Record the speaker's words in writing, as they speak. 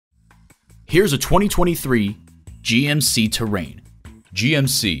Here's a 2023 GMC Terrain.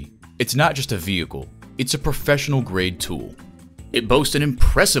 GMC, it's not just a vehicle, it's a professional-grade tool. It boasts an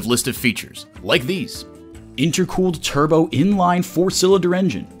impressive list of features, like these: intercooled turbo inline 4-cylinder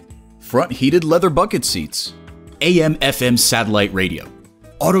engine, front heated leather bucket seats, AM/FM satellite radio,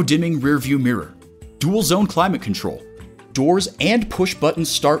 auto-dimming rear-view mirror, dual-zone climate control, doors and push-button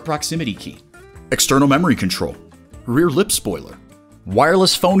start proximity key, external memory control, rear lip spoiler,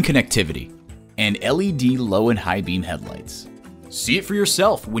 wireless phone connectivity, and LED low and high beam headlights. See it for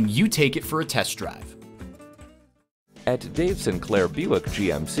yourself when you take it for a test drive. At Dave Sinclair Buick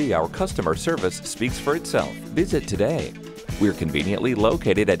GMC, our customer service speaks for itself. Visit today. We're conveniently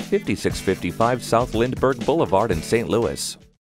located at 5655 South Lindbergh Boulevard in St. Louis.